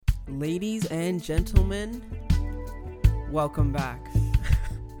Ladies and gentlemen, welcome back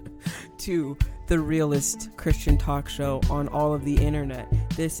to the realest Christian talk show on all of the internet.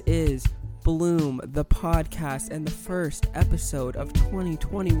 This is Bloom, the podcast, and the first episode of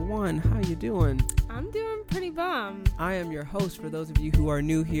 2021. How you doing? I'm doing pretty bomb. I am your host. For those of you who are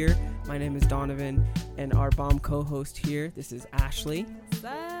new here, my name is Donovan, and our bomb co-host here, this is Ashley. What's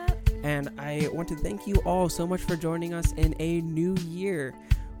up? And I want to thank you all so much for joining us in a new year.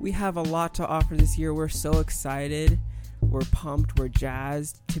 We have a lot to offer this year. We're so excited. We're pumped. We're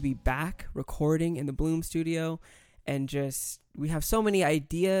jazzed to be back recording in the Bloom studio. And just, we have so many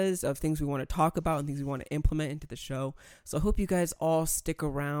ideas of things we want to talk about and things we want to implement into the show. So I hope you guys all stick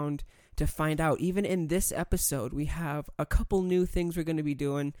around to find out. Even in this episode, we have a couple new things we're going to be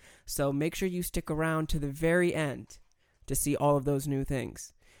doing. So make sure you stick around to the very end to see all of those new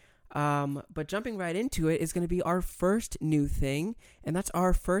things. But jumping right into it is going to be our first new thing, and that's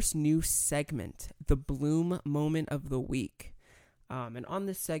our first new segment, the Bloom Moment of the Week. And on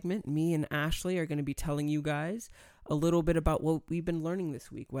this segment, me and Ashley are going to be telling you guys a little bit about what we've been learning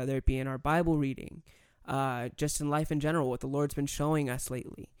this week, whether it be in our Bible reading, just in life in general, what the Lord's been showing us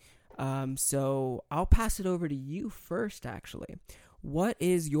lately. So I'll pass it over to you first, actually. What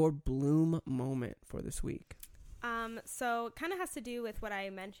is your Bloom moment for this week? So it kind of has to do with what I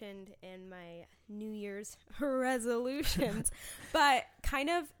mentioned in my New Year's resolutions, but kind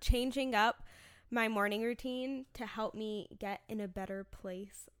of changing up my morning routine to help me get in a better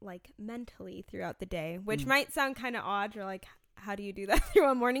place, like mentally throughout the day, which might sound kind of odd. You're like, how do you do that through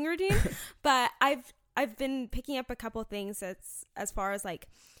a morning routine? But I've been picking up a couple things that's as far as like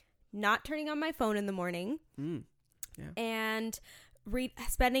not turning on my phone in the morning and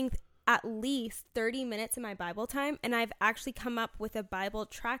spending at least 30 minutes in my Bible time. And I've actually come up with a Bible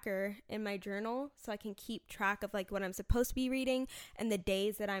tracker in my journal so I can keep track of like what I'm supposed to be reading and the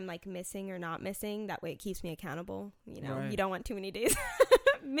days that I'm like missing or not missing. That way it keeps me accountable. You know, You don't want too many days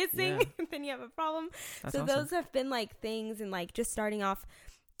missing, then you have a problem. That's so awesome. Those have been like things, and like just starting off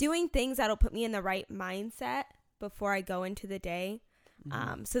doing things that'll put me in the right mindset before I go into the day.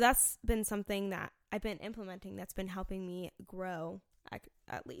 So that's been something that I've been implementing that's been helping me grow,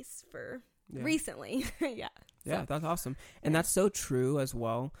 at least for recently. Yeah, that's awesome. And that's so true as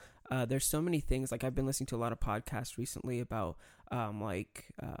well. There's so many things, like I've been listening to a lot of podcasts recently about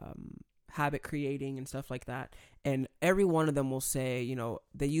habit creating and stuff like that. And every one of them will say, you know,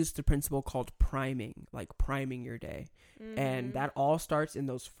 they use the principle called priming, like priming your day. And that all starts in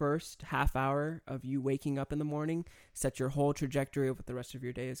those first half hour of you waking up in the morning, set your whole trajectory of what the rest of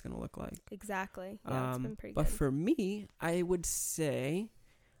your day is going to look like. Exactly. Yeah, it's been pretty but good. for me, I would say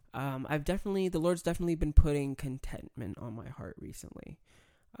the Lord's definitely been putting contentment on my heart recently.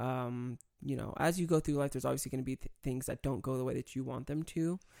 You know, as you go through life, there's obviously going to be things that don't go the way that you want them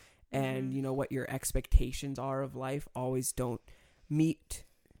to. And, you know, what your expectations are of life always don't meet,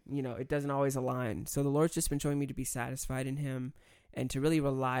 you know, it doesn't always align. So the Lord's just been showing me to be satisfied in Him and to really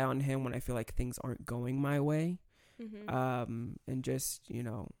rely on Him when I feel like things aren't going my way. And just, you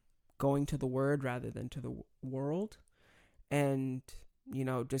know, going to the Word rather than to the world. And, you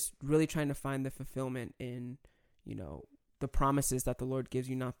know, just really trying to find the fulfillment in, you know, the promises that the Lord gives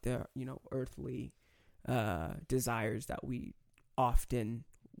you, not the, you know, earthly desires that we often,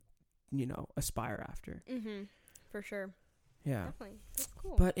 you know, aspire after. For sure. Yeah. Definitely. That's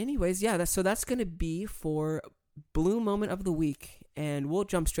cool. But anyways, that's going to be for Bloom Moment of the Week. And we'll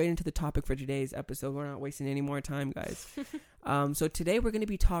jump straight into the topic for today's episode. We're not wasting any more time, guys. So today we're going to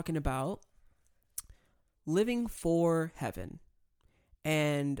be talking about living for heaven.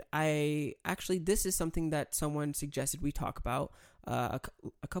 And this is something that someone suggested we talk about. A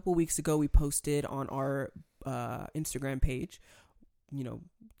couple weeks ago, we posted on our Instagram page, you know,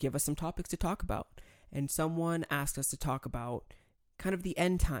 give us some topics to talk about. And someone asked us to talk about kind of the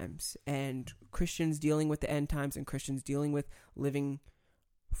end times and Christians dealing with the end times and Christians dealing with living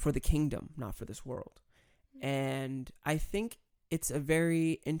for the kingdom, not for this world. And I think it's a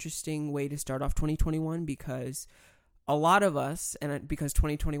very interesting way to start off 2021 because a lot of us, and because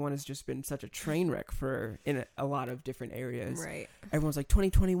 2021 has just been such a train wreck in a lot of different areas. Right. Everyone's like,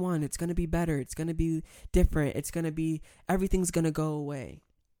 2021, it's going to be better. It's going to be different. Everything's going to go away.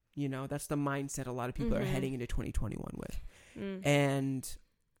 You know, that's the mindset a lot of people are heading into 2021 with. And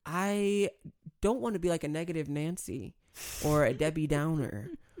I don't want to be like a negative Nancy or a Debbie Downer.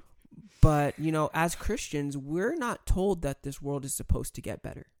 But, you know, as Christians, we're not told that this world is supposed to get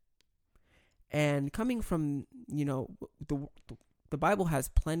better. And coming from, you know, the Bible has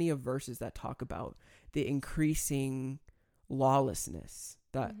plenty of verses that talk about the increasing lawlessness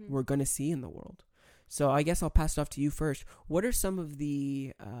that we're going to see in the world. So I guess I'll pass it off to you first. What are some of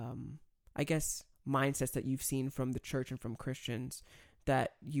the, I guess, mindsets that you've seen from the church and from Christians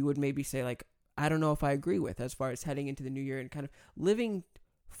that you would maybe say, like, I don't know if I agree with as far as heading into the new year and kind of living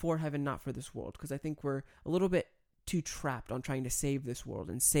for heaven, not for this world? Because I think we're a little bit too trapped on trying to save this world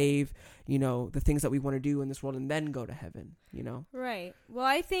and save, the things that we want to do in this world and then go to heaven, Right. Well,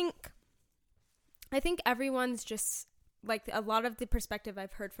 I think everyone's just, like, a lot of the perspective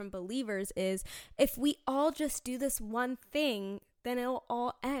I've heard from believers is if we all just do this one thing, then it'll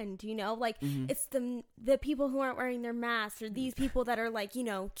all end, like it's the people who aren't wearing their masks or these people that are like,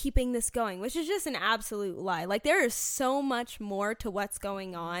 keeping this going, which is just an absolute lie. Like, there is so much more to what's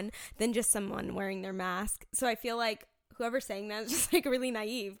going on than just someone wearing their mask. So I feel like whoever's saying that is just like really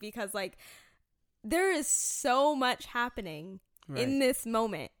naive, because like there is so much happening in this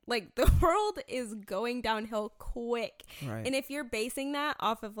moment. Like, the world is going downhill quick. Right. And if you're basing that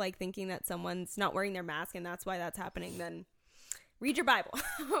off of like thinking that someone's not wearing their mask and that's why that's happening, then read your Bible.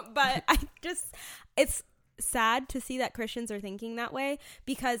 But it's sad to see that Christians are thinking that way,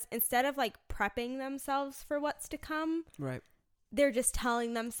 because instead of like prepping themselves for what's to come, right, they're just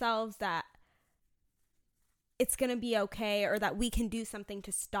telling themselves that it's going to be okay, or that we can do something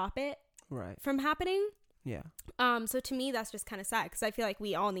to stop it from happening. Yeah. So to me, that's just kind of sad, because I feel like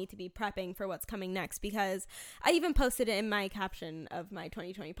we all need to be prepping for what's coming next, because I even posted it in my caption of my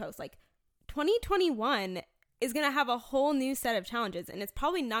 2020 post, like 2021 is going to have a whole new set of challenges, and it's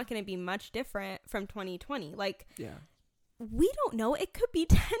probably not going to be much different from 2020. Like, we don't know. It could be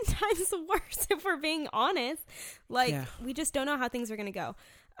 10 times worse if we're being honest. Like, we just don't know how things are going to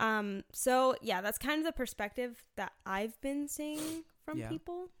go. So yeah, that's kind of the perspective that I've been seeing from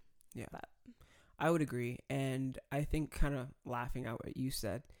people. Yeah. But I would agree. And I think, kind of laughing at what you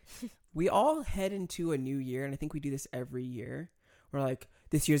said, we all head into a new year, and I think we do this every year. We're like,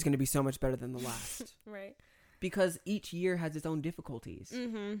 this year's going to be so much better than the last. Right. Because each year has its own difficulties.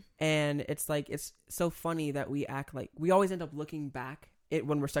 Mm-hmm. And it's like, it's so funny that we act like, we always end up looking back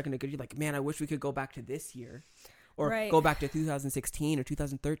when we're stuck in a good year, like, man, I wish we could go back to this year. Or go back to 2016 or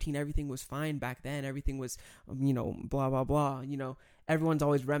 2013. Everything was fine back then. Everything was, blah, blah, blah. Everyone's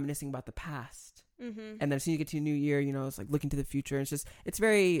always reminiscing about the past. Mm-hmm. And then as soon as you get to a new year, it's like looking to the future. It's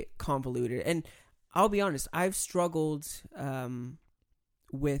very convoluted. And I'll be honest, I've struggled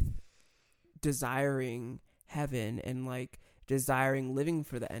with desiring heaven and like desiring living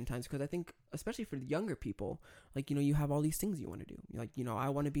for the end times, because I think especially for the younger people, like, you have all these things you want to do. Like, I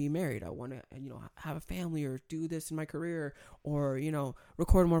want to be married, I want to have a family, or do this in my career, or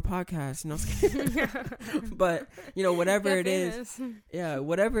record more podcasts, but whatever it is,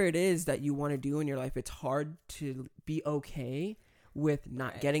 whatever it is that you want to do in your life, it's hard to be okay with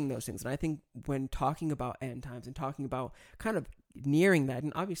not getting those things. And I think when talking about end times and talking about kind of nearing that,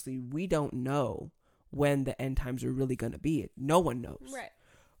 and obviously we don't know when the end times are really going to be. No one knows. Right.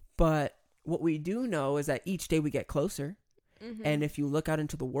 But what we do know is that each day we get closer. Mm-hmm. And if you look out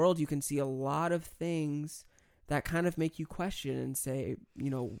into the world, you can see a lot of things that kind of make you question and say,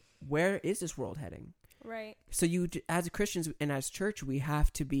 where is this world heading? Right. So as Christians and as church, we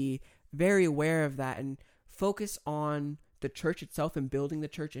have to be very aware of that and focus on the church itself and building the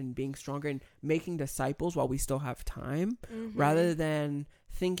church and being stronger and making disciples while we still have time, rather than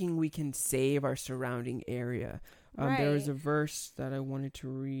thinking we can save our surrounding area. There was a verse that I wanted to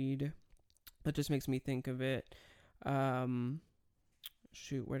read that just makes me think of it.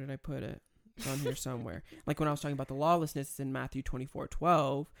 Shoot, where did I put it? It's on here somewhere. Like when I was talking about the lawlessness, it's in Matthew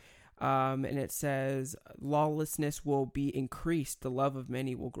 24:12. And it says, lawlessness will be increased. The love of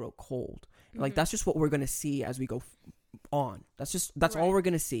many will grow cold. Like, that's just what we're going to see as we go on. That's all we're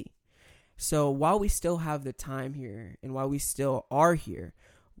going to see. So while we still have the time here, and while we still are here,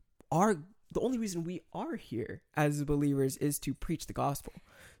 the only reason we are here as believers is to preach the gospel.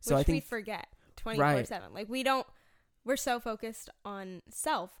 So Which I think we forget 24/7. Like, we're so focused on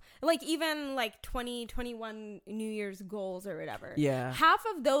self. Like, even like 2021 New Year's goals or whatever. Yeah. Half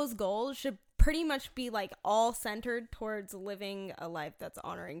of those goals should pretty much be like all centered towards living a life that's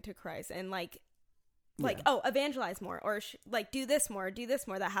honoring to Christ, and evangelize more, or do this more.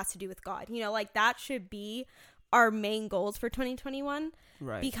 That has to do with God. Like, that should be our main goals for 2021.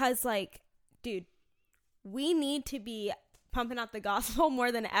 Right. Because, like, dude, we need to be pumping out the gospel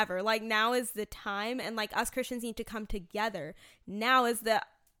more than ever. Like, now is the time, and like us Christians need to come together. Now is the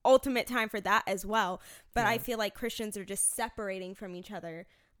ultimate time for that as well. But I feel like Christians are just separating from each other.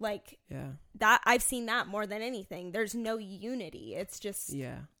 Like, that I've seen that more than anything. There's no unity. It's just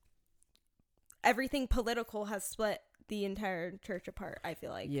everything political has split the entire church apart, I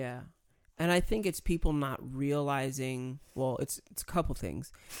feel like. Yeah. And I think it's people not realizing, well, it's a couple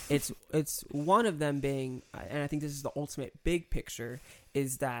things. It's one of them being, and I think this is the ultimate big picture,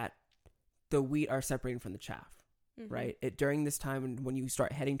 is that the wheat are separating from the chaff, right? During this time, when you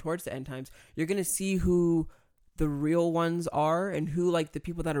start heading towards the end times, you're going to see who the real ones are and who, like, the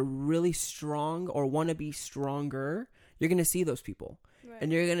people that are really strong or want to be stronger. You're going to see those people. Right.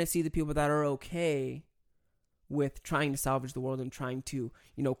 And you're going to see the people that are okay with trying to salvage the world and trying to,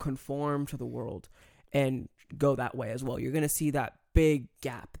 conform to the world and go that way as well. You're going to see that big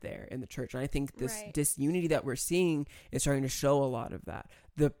gap there in the church. And I think this disunity that we're seeing is starting to show a lot of that.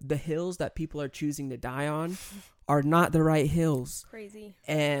 The hills that people are choosing to die on are not the right hills. Crazy.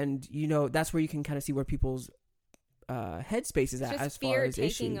 And, that's where you can kind of see where people's headspace is at as far as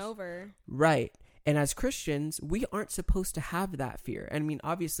issues. Taking over. Right. And as Christians, we aren't supposed to have that fear. And I mean,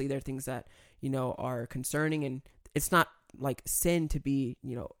 obviously there are things that, are concerning, and it's not like sin to be,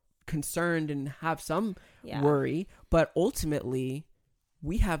 concerned and have some worry, but ultimately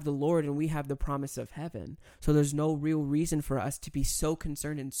we have the Lord and we have the promise of heaven. So there's no real reason for us to be so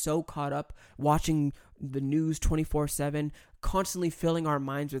concerned and so caught up watching the news 24/7, constantly filling our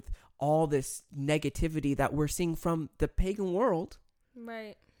minds with all this negativity that we're seeing from the pagan world.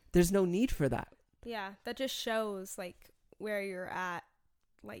 Right. There's no need for that. Yeah, that just shows like where you're at,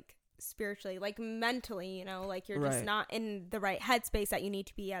 like spiritually, like mentally, like you're just not in the right headspace that you need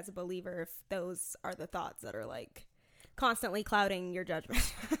to be as a believer if those are the thoughts that are like constantly clouding your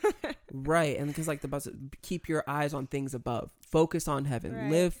judgment. Right. And because like the bus, keep your eyes on things above, focus on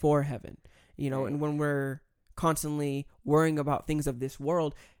heaven, live for heaven, and when we're constantly worrying about things of this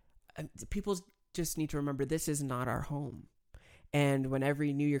world, people just need to remember this is not our home. And when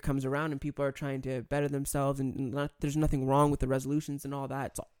every new year comes around and people are trying to better themselves, and there's nothing wrong with the resolutions and all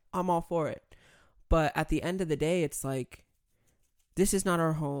that, I'm all for it. But at the end of the day, it's like, this is not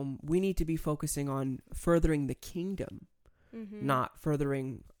our home. We need to be focusing on furthering the kingdom, not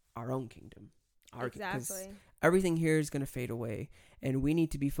furthering our own kingdom. Exactly. Everything here is going to fade away, and we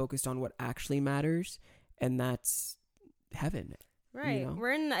need to be focused on what actually matters, and that's heaven. Right.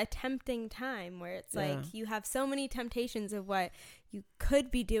 We're in a tempting time where it's like you have so many temptations of what you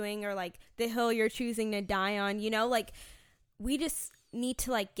could be doing, or like the hill you're choosing to die on, like we just need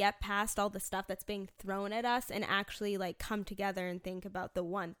to like get past all the stuff that's being thrown at us and actually like come together and think about the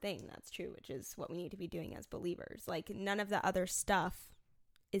one thing that's true, which is what we need to be doing as believers. Like none of the other stuff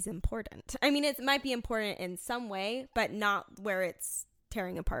is important. I mean, it might be important in some way, but not where it's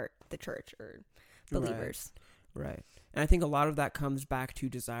tearing apart the church or believers. Right. And I think a lot of that comes back to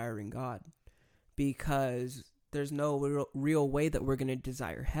desiring God, because there's no real way that we're going to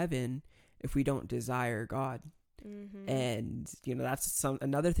desire heaven if we don't desire God. And, that's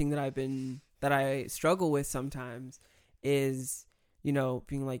another thing that I struggle with sometimes is,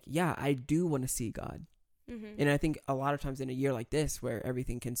 being like, yeah, I do want to see God. And I think a lot of times in a year like this, where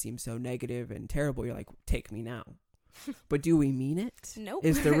everything can seem so negative and terrible, you're like, take me now. But do we mean it? Nope.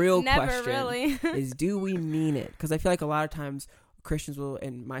 Is the real Never question. Really. Is do we mean it? Because I feel like a lot of times Christians will,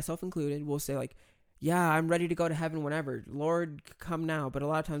 and myself included, will say like, yeah, I'm ready to go to heaven whenever. Lord, come now. But a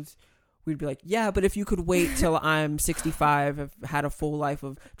lot of times we'd be like, yeah, but if you could wait till I'm 65, have had a full life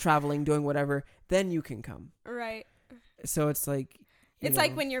of traveling, doing whatever, then you can come. Right. So it's like, it's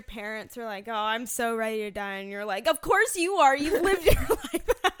like when your parents are like, oh, I'm so ready to die. And you're like, of course you are. You've lived your life.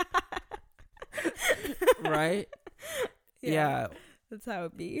 Right? Yeah. That's how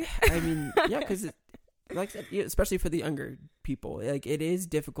it be. I mean, yeah, because like I said, especially for the younger people, like it is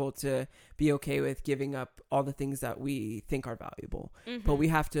difficult to be okay with giving up all the things that we think are valuable. But we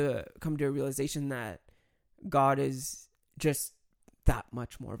have to come to a realization that God is just that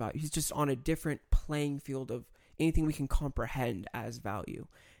much more valuable. He's just on a different playing field of anything we can comprehend as value.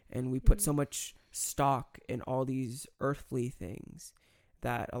 And we put so much stock in all these earthly things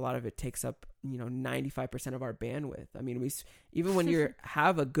that a lot of it takes up, 95% of our bandwidth. I mean, even when you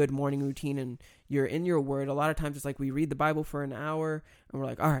have a good morning routine and you're in your word, a lot of times it's like we read the Bible for an hour and we're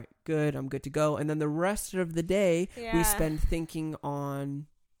like, all right, good, I'm good to go. And then the rest of the day we spend thinking on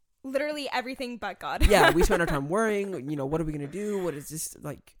literally everything but God. Yeah, we spend our time worrying, what are we going to do? What is this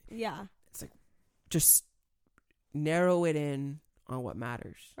like? Yeah. It's like, just narrow it in on what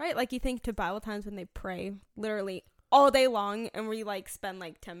matters. Right. Like you think to Bible times when they pray literally all day long, and we like spend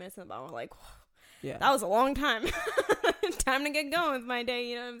like 10 minutes in the Bible. We're like, yeah, that was a long time. Time to get going with my day.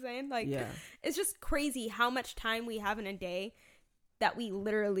 You know what I'm saying? Like, it's just crazy how much time we have in a day that we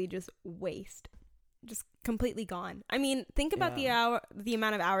literally just waste, just completely gone. I mean, think about the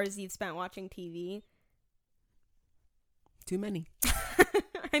amount of hours you've spent watching TV. Too many.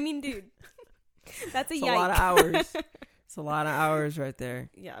 I mean, dude, that's a lot of hours. It's a lot of hours right there.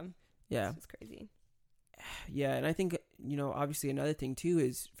 Yeah. Yeah. It's crazy. Yeah. And I think, obviously another thing too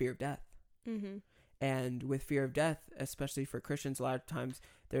is fear of death. Mm-hmm. And with fear of death, especially for Christians, a lot of times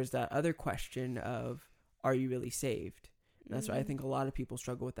there's that other question of, are you really saved? And that's why I think a lot of people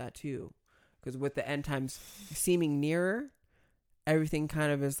struggle with that too. Because with the end times seeming nearer, everything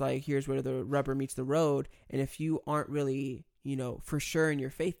kind of is like, here's where the rubber meets the road. And if you aren't really, for sure in your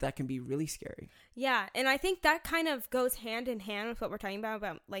faith, that can be really scary. Yeah. And I think that kind of goes hand in hand with what we're talking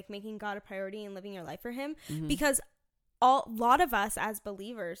about like making God a priority and living your life for him. Mm-hmm. Because a lot of us as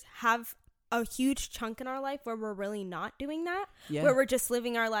believers have a huge chunk in our life where we're really not doing that, where we're just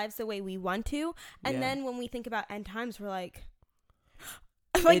living our lives the way we want to. And then when we think about end times, we're like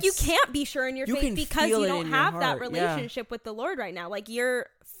you can't be sure in your faith because you don't have that relationship with the Lord right now. Like you're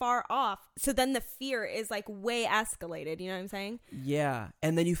far off. So then the fear is like way escalated. You know what I'm saying? Yeah.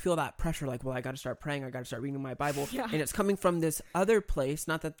 And then you feel that pressure like, well, I got to start praying. I got to start reading my Bible. Yeah. And it's coming from this other place.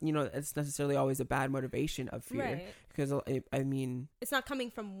 Not that, it's necessarily always a bad motivation of fear. Right. Because it's not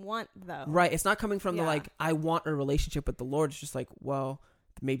coming from want though. Right. It's not coming from the like, I want a relationship with the Lord. It's just like, well,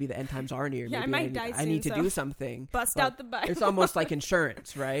 maybe the end times are near. Yeah, maybe I need to do something. Bust out the Bible. It's almost like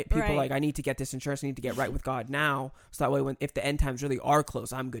insurance, right? People like, I need to get this insurance. I need to get right with God now. So that way, if the end times really are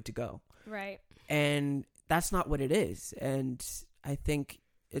close, I'm good to go. Right. And that's not what it is. And I think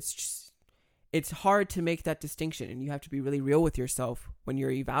it's hard to make that distinction. And you have to be really real with yourself when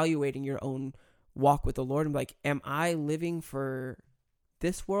you're evaluating your own walk with the Lord. And like, am I living for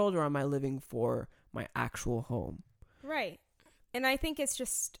this world or am I living for my actual home? Right. And I think it's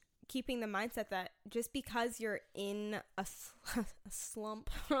just keeping the mindset that just because you're in a slump,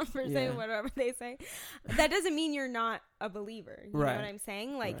 whatever they say, that doesn't mean you're not a believer. You know what I'm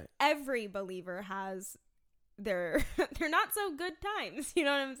saying? Like every believer has their not so good times. You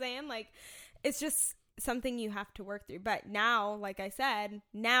know what I'm saying? Like it's just something you have to work through. But now, like I said,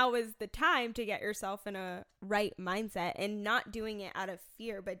 now is the time to get yourself in a right mindset and not doing it out of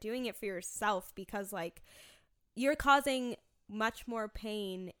fear, but doing it for yourself because like you're causing much more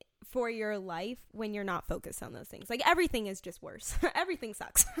pain for your life when you're not focused on those things. Like everything is just worse. Everything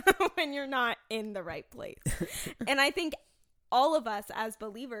sucks when you're not in the right place. And I think all of us as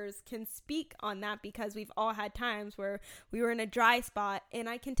believers can speak on that because we've all had times where we were in a dry spot, and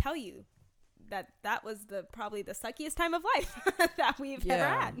I can tell you that was probably the suckiest time of life that we've ever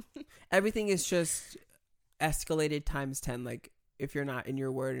had. Everything is just escalated times 10. Like if you're not in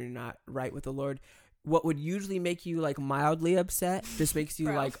your word and you're not right with the Lord, what would usually make you like mildly upset just makes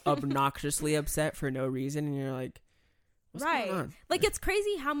you like obnoxiously upset for no reason. And you're like, what's going on? Like it's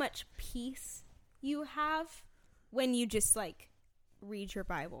crazy how much peace you have when you just like read your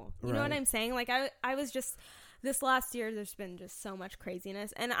Bible. You know what I'm saying? Like I was just, this last year, there's been just so much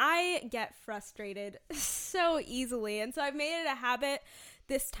craziness and I get frustrated so easily. And so I've made it a habit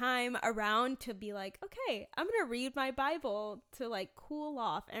this time around to be like, okay, I'm going to read my Bible to like cool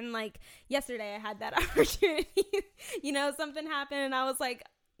off. And like yesterday I had that opportunity, something happened and I was like,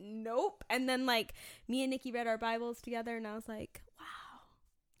 nope. And then like me and Nikki read our Bibles together and I was like,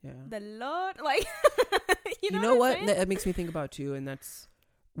 wow, the Lord, like, you know what that makes me think about too. And that's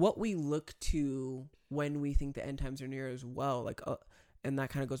what we look to when we think the end times are near as well. Like, and that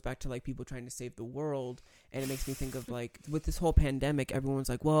kind of goes back to like people trying to save the world. And it makes me think of like with this whole pandemic, everyone's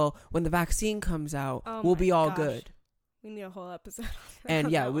like, well, when the vaccine comes out, we'll be all good. We need a whole episode. And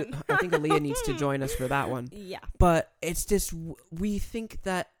yeah, I think Aaliyah needs to join us for that one. Yeah. But it's just, we think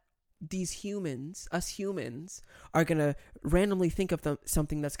that us humans are going to randomly think of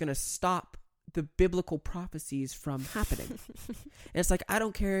something that's going to stop the biblical prophecies from happening. And it's like, I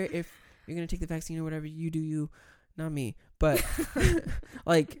don't care if you're going to take the vaccine or whatever, you do you, not me. But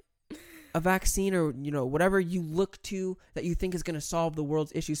like a vaccine or, whatever you look to that you think is going to solve the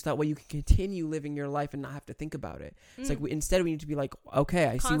world's issues, so that way you can continue living your life and not have to think about it. It's like instead we need to be like, okay,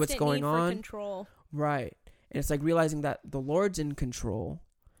 I see what's going on. For control. Right. And it's like realizing that the Lord's in control.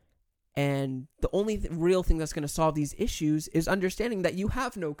 And the only real thing that's going to solve these issues is understanding that you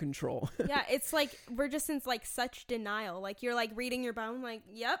have no control. Yeah, it's like we're just in like such denial. Like you're like reading your Bible, like,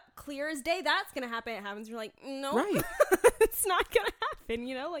 yep, clear as day, that's going to happen. It happens. You're like, no, right. It's not going to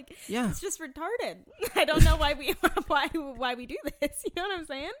happen. Like, it's just retarded. I don't know why we do this. You know what I'm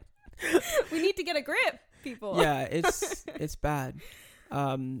saying? We need to get a grip, people. Yeah, it's bad.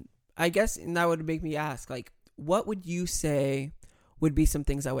 I guess, and that would make me ask, like, what would you say would be some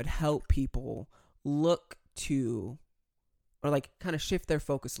things that would help people look to or like kind of shift their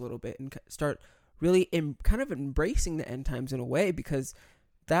focus a little bit and start really kind of embracing the end times in a way, because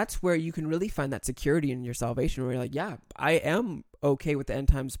that's where you can really find that security in your salvation, where you're like, yeah, I am okay with the end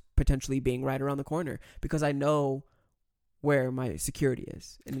times potentially being right around the corner because I know where my security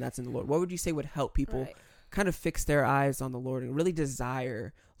is, and that's in the Lord. What would you say would help people kind of fix their eyes on the Lord and really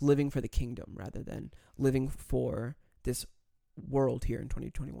desire living for the kingdom rather than living for this world here in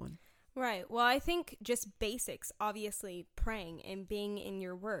 2021? Right. Well, I think just basics, obviously praying and being in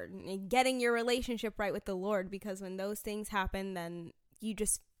your word and getting your relationship right with the Lord, because when those things happen, then you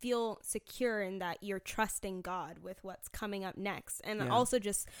just feel secure in that you're trusting God with what's coming up next. And also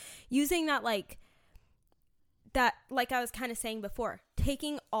just using that, like I was kind of saying before,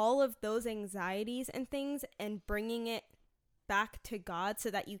 taking all of those anxieties and things and bringing it back to God so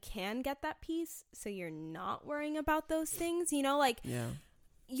that you can get that peace, so you're not worrying about those things, you know, like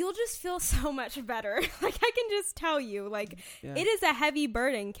you'll just feel so much better. Like, I can just tell you, like, it is a heavy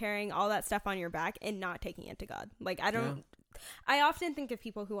burden carrying all that stuff on your back and not taking it to God. Like, I often think of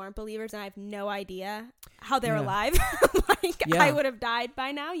people who aren't believers and I have no idea how they're alive. I would have died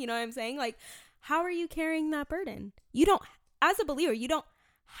by now. You know what I'm saying? Like, how are you carrying that burden? You don't, as a believer, you don't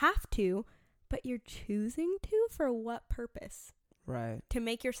have to, but you're choosing to. For what purpose? Right. To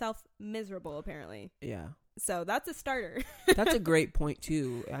make yourself miserable, apparently. Yeah. So that's a starter. That's a great point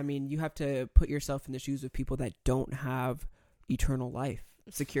too. I mean, you have to put yourself in the shoes of people that don't have eternal life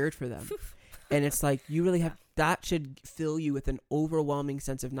secured for them. And it's like, you really have, that should fill you with an overwhelming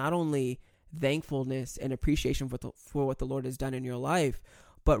sense of not only thankfulness and appreciation for what the Lord has done in your life,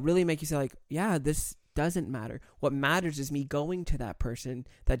 but really make you say, like, yeah, this doesn't matter. What matters is me going to that person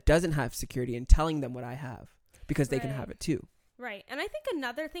that doesn't have security and telling them what I have, because they can have it too. Right. And I think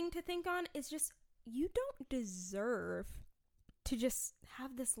another thing to think on is just, you don't deserve to just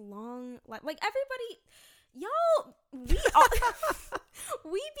have this long life. Like, everybody, y'all,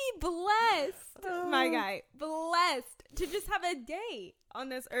 we be blessed, my guy, blessed to just have a day on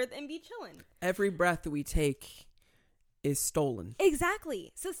this earth and be chilling. Every breath that we take is stolen.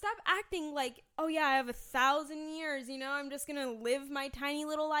 Exactly. So stop acting like, oh yeah, I have 1,000 years, you know, I'm just gonna live my tiny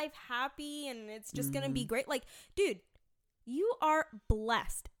little life happy and it's just gonna be great. Like, dude, you are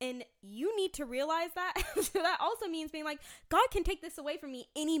blessed, and you need to realize that. So that also means being like, God can take this away from me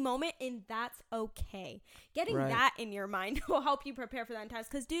any moment, and that's okay. Getting that in your mind will help you prepare for that in times.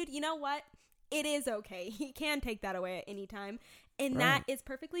 Because, dude, you know what? It is okay. He can take that away at any time, and that is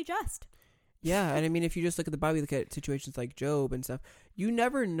perfectly just. Yeah, and I mean, if you just look at the Bible, you look at situations like Job and stuff, you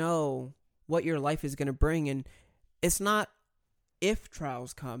never know what your life is going to bring, and it's not if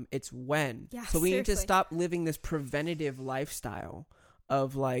trials come, it's when. Yeah, so we need to stop living this preventative lifestyle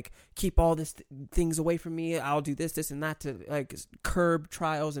of like, keep all this things away from me, I'll do this and that to like curb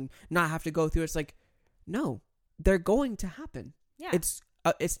trials and not have to go through. It's like, no, they're going to happen. Yeah. It's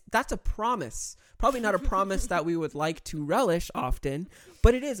that's a promise. Probably not a promise that we would like to relish often,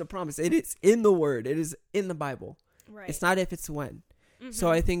 but it is a promise. It is in the Word. It is in the Bible. Right. It's not if, it's when. Mm-hmm. So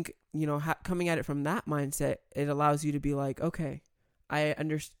I think, you know, coming at it from that mindset, it allows you to be like, okay, I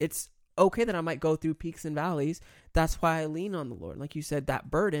understand. It's okay that I might go through peaks and valleys. That's why I lean on the Lord. Like you said, that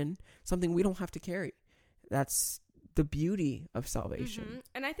burden, something we don't have to carry. That's the beauty of salvation. Mm-hmm.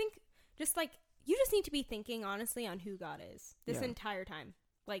 And I think just like, you just need to be thinking honestly on who God is this entire time.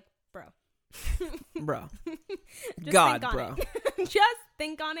 Like, bro. Bro. God, bro. Just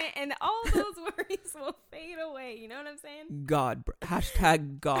think on it and all those worries will fade away. You know what I'm saying? God, bro.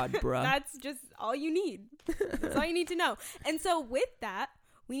 Hashtag God, bro. That's just all you need. That's all you need to know. And so with that,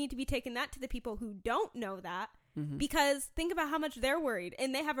 we need to be taking that to the people who don't know that, because think about how much they're worried,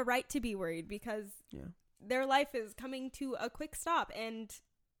 and they have a right to be worried because their life is coming to a quick stop, and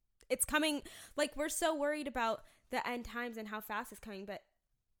it's coming, like, we're so worried about the end times and how fast it's coming, but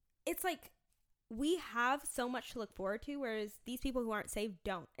it's like we have so much to look forward to, whereas these people who aren't saved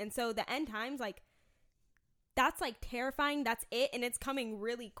don't. And so the end times, like, that's like terrifying. That's it. And it's coming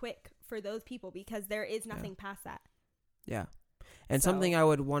really quick for those people because there is nothing past that. Yeah. And something I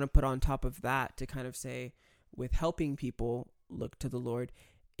would want to put on top of that to kind of say with helping people look to the Lord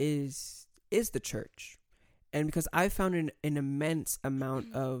is the church. And because I found an immense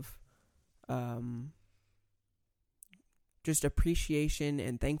amount of just appreciation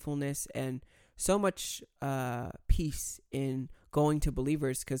and thankfulness and so much peace in going to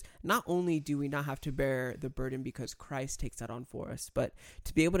believers, because not only do we not have to bear the burden because Christ takes that on for us, but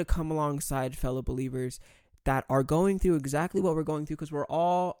to be able to come alongside fellow believers that are going through exactly what we're going through, because we're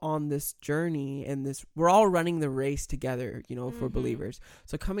all on this journey and we're all running the race together, you know, for believers.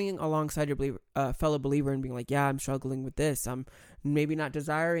 So coming alongside your fellow believer and being like, yeah, I'm struggling with this. I'm maybe not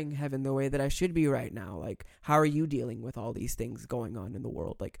desiring heaven the way that I should be right now. Like, how are you dealing with all these things going on in the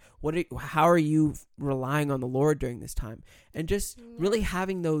world? Like, how are you relying on the Lord during this time? And just really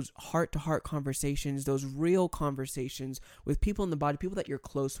having those heart-to-heart conversations, those real conversations with people in the body, people that you're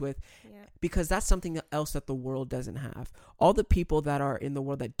close with, because that's something else that the world doesn't have. All the people that are in the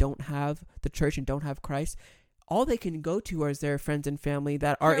world that don't have the church and don't have Christ, all they can go to is their friends and family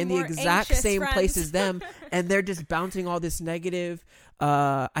that are in the exact same place as them. And they're just bouncing all this negative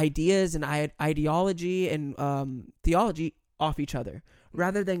ideas and ideology and theology off each other,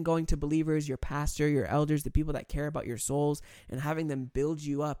 rather than going to believers, your pastor, your elders, the people that care about your souls, and having them build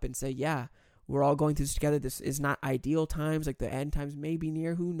you up and say, yeah, we're all going through this together. This is not ideal times. Like, the end times may be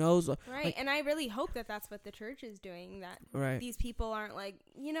near. Who knows? Right. Like, and I really hope that that's what the church is doing, that these people aren't like,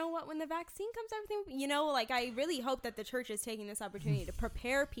 you know what, when the vaccine comes, everything, you know, like, I really hope that the church is taking this opportunity to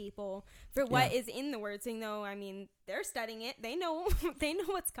prepare people for what is in the word. So, though, I mean, they're studying it. They know, they know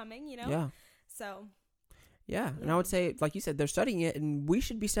what's coming, you know? Yeah. So. Yeah. And I would say, like you said, they're studying it, and we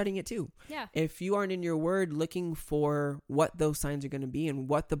should be studying it too. Yeah. If you aren't in your word looking for what those signs are going to be and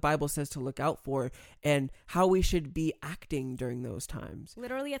what the Bible says to look out for and how we should be acting during those times.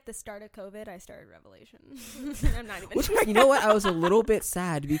 Literally at the start of COVID, I started Revelation. I'm not even. Which, you know what? I was a little bit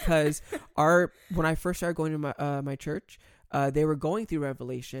sad because when I first started going to my church, they were going through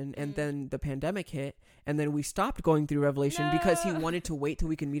Revelation, and then the pandemic hit, and then we stopped going through Revelation because he wanted to wait till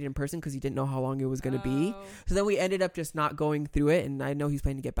we could meet in person because he didn't know how long it was going to be. So then we ended up just not going through it, and I know he's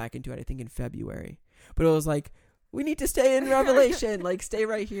planning to get back into it, I think in February. But it was like, we need to stay in Revelation, like, stay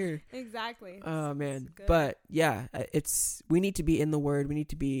right here. Exactly. Oh, man. But yeah, we need to be in the Word. We need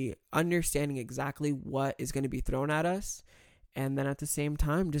to be understanding exactly what is going to be thrown at us. And then at the same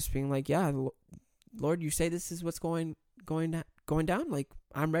time, just being like, yeah, Lord, you say this is what's going down. Like,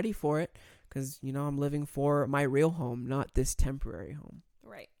 I'm ready for it because, you know, I'm living for my real home, not this temporary home.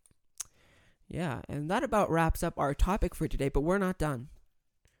 Right. Yeah. And that about wraps up our topic for today, but we're not done.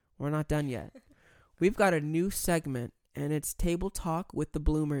 We're not done yet. We've got a new segment, and it's Table Talk with the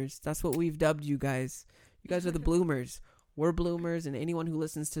Bloomers. That's what we've dubbed you guys. You guys are the Bloomers. We're Bloomers, and anyone who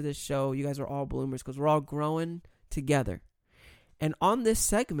listens to this show, you guys are all Bloomers because we're all growing together. And on this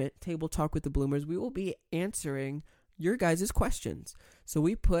segment, Table Talk with the Bloomers, we will be answering your guys' questions. So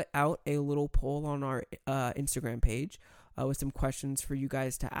we put out a little poll on our Instagram page with some questions for you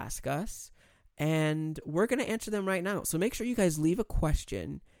guys to ask us. And we're going to answer them right now. So make sure you guys leave a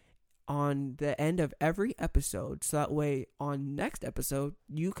question on the end of every episode. So that way on next episode,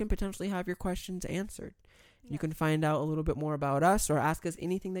 you can potentially have your questions answered. You can find out a little bit more about us or ask us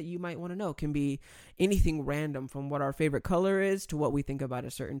anything that you might want to know. It can be anything random from what our favorite color is to what we think about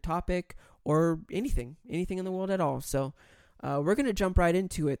a certain topic or anything in the world at all. So we're going to jump right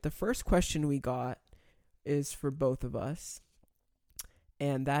into it. The first question we got is for both of us.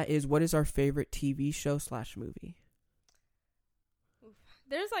 And that is, what is our favorite TV show / movie?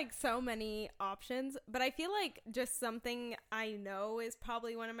 There's like so many options, but I feel like just something I know is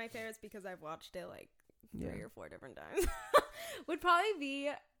probably one of my favorites because I've watched it like 3 or 4 different times would probably be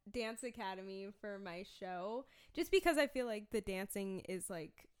Dance Academy for my show, just because I feel like the dancing is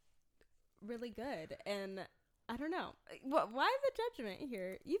like really good. And I don't know, why the judgment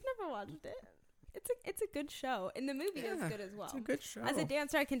here? You've never watched it. It's a good show, and the movie is good as well. It's a good show. As a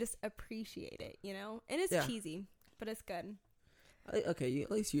dancer, I can just appreciate it, you know. And it's cheesy, but it's good. Okay,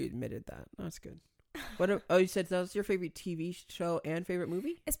 at least you admitted that. That's good. You said that was your favorite TV show and favorite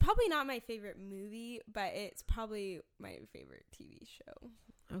movie? It's probably not my favorite movie, but it's probably my favorite TV show.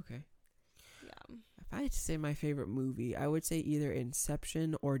 Okay. Yeah. If I had to say my favorite movie, I would say either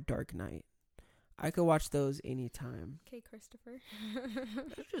Inception or Dark Knight. I could watch those anytime. Okay, Christopher.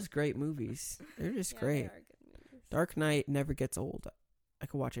 They're just great movies. They're just great. They are good movies. Dark Knight never gets old. I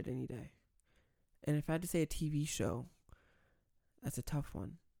could watch it any day. And if I had to say a TV show, that's a tough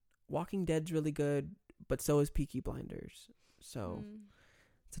one. Walking Dead's really good, but so is Peaky Blinders. So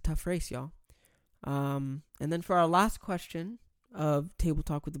it's a tough race, y'all. And then for our last question of Table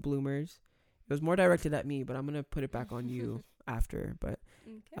Talk with the Bloomers, it was more directed at me, but I'm going to put it back on you after. But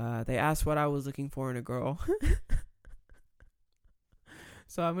they asked what I was looking for in a girl.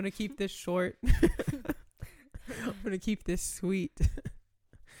 So I'm going to keep this short. I'm going to keep this sweet.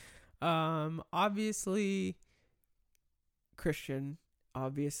 Obviously, Christian.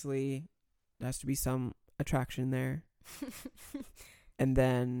 Obviously, there has to be some attraction there. And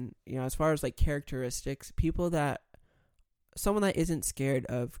then, you know, as far as like characteristics, someone that isn't scared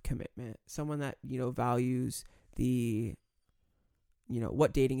of commitment, someone that, you know, values the, you know,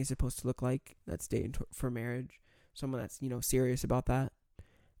 what dating is supposed to look like, that's dating for marriage, someone that's, you know, serious about that.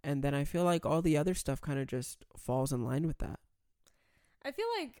 And then I feel like all the other stuff kind of just falls in line with that. I feel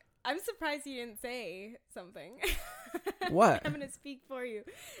like I'm surprised you didn't say something. What? I'm going to speak for you.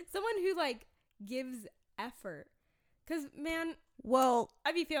 Someone who like gives effort. Because, man, well,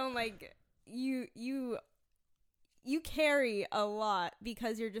 I be feeling like you you carry a lot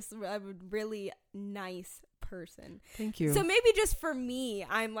because you're just a really nice person. Thank you. So maybe just for me,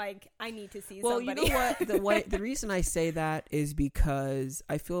 I'm like, I need to see somebody. You know what? The reason I say that is because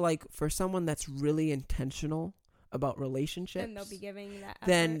I feel like for someone that's really intentional about relationships, and they'll be giving that effort.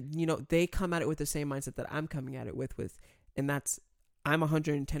 Then, you know, they come at it with the same mindset that I'm coming at it with, and that's, I'm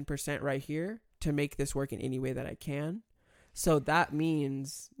 110% right here to make this work in any way that I can. So that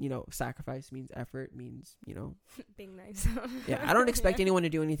means, you know, sacrifice means effort, means, you know, being nice. Yeah, I don't expect anyone to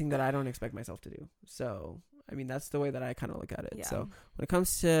do anything that I don't expect myself to do. So, I mean, that's the way that I kind of look at it. Yeah. So when it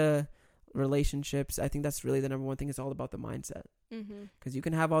comes to relationships, I think that's really the number one thing. It's all about the mindset. Because you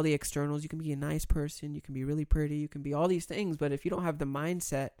can have all the externals. You can be a nice person. You can be really pretty. You can be all these things. But if you don't have the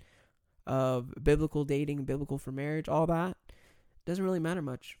mindset of biblical dating, biblical for marriage, all that, it doesn't really matter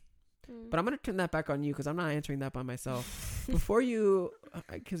much. But I'm going to turn that back on you because I'm not answering that by myself. Before you,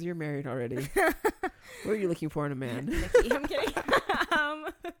 because you're married already, what are you looking for in a man? Nikki, I'm kidding.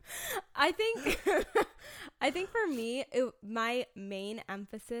 I think for me, my main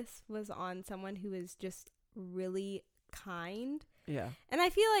emphasis was on someone who is just really kind. Yeah. And I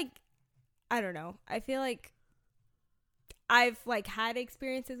feel like, I don't know, I feel like I've like had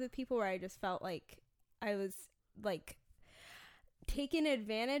experiences with people where I just felt like I was like taken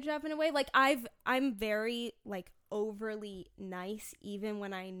advantage of in a way. Like I'm very like overly nice even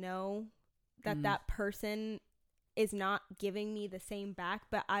when I know that that person is not giving me the same back,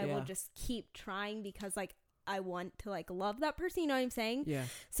 but I will just keep trying because like I want to like love that person, you know what I'm saying? Yeah.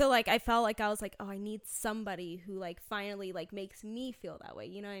 So like I felt like I was like, oh, I need somebody who like finally like makes me feel that way,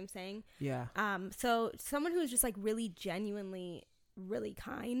 you know what I'm saying? Yeah. So someone who's just like really genuinely really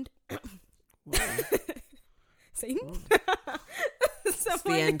kind. Same. It's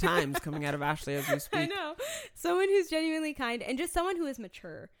the end times coming out of Ashley as we speak. I know. Someone who's genuinely kind and just someone who is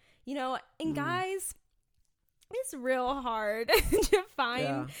mature. You know, and guys, it's real hard to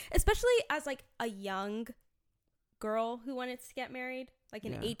find, especially as like a young girl who wanted to get married, like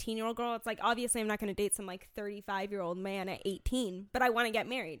an 18-year-old girl. It's like, obviously I'm not going to date some like 35-year-old man at 18, but I want to get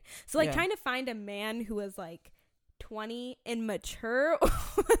married. So like trying to find a man who was like 20 and mature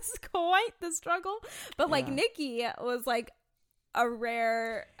was quite the struggle. But like Nikki was like a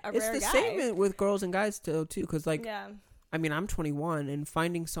rare it's the guy. same with girls and guys too, because like I mean, I'm 21, and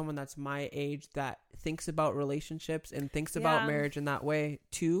finding someone that's my age that thinks about relationships and thinks about marriage in that way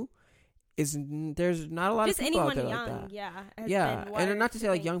too is, there's not a lot just of people out there young, like that. Yeah, and not to say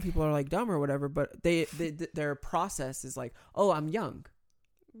like young people are like dumb or whatever, but their process is like, oh, I'm young.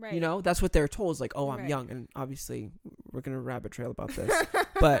 Right. You know, that's what they're told, is like, oh, I'm young. And obviously we're going to rabbit trail about this.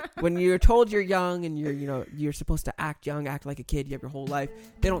 But when you're told you're young and you're supposed to act young, act like a kid, you have your whole life,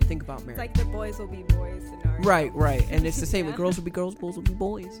 they don't think about marriage. It's like the boys will be boys. Right. And it's the same with girls will be girls, boys will be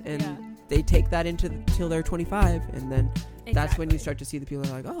boys. And they take that till they're 25. And then that's when you start to see the people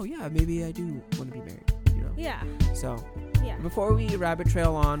that are like, oh, yeah, maybe I do want to be married. You know? Yeah. So before we rabbit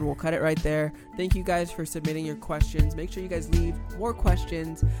trail on, we'll cut it right there. Thank you guys for submitting your questions. Make sure you guys leave more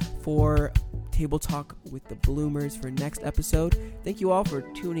questions for Table Talk with the Bloomers for next episode. Thank you all for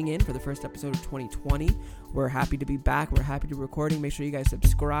tuning in for the first episode of 2020. We're happy to be back. We're happy to be recording. Make sure you guys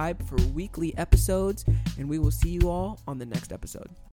subscribe for weekly episodes, and we will see you all on the next episode.